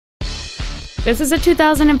This is a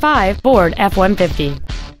 2005 Ford F-150.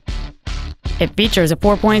 It features a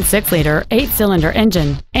 4.6-liter, 8-cylinder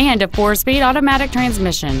engine and a 4-speed automatic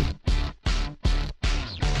transmission.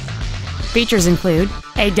 Features include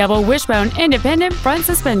a double wishbone independent front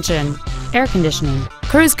suspension, air conditioning,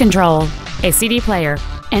 cruise control, a CD player,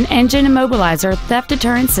 an engine immobilizer theft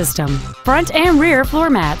deterrent system, front and rear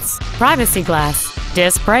floor mats, privacy glass,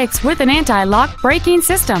 disc brakes with an anti-lock braking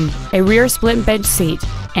system, a rear split bench seat,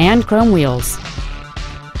 and chrome wheels.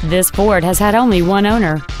 This Ford has had only one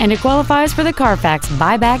owner, and it qualifies for the Carfax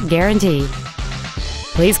buyback guarantee.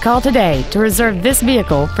 Please call today to reserve this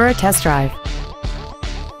vehicle for a test drive.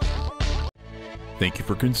 Thank you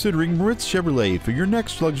for considering Moritz Chevrolet for your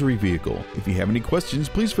next luxury vehicle. If you have any questions,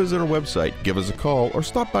 please visit our website, give us a call, or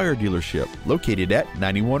stop by our dealership located at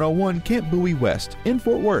 9101 Camp Bowie West in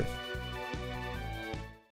Fort Worth.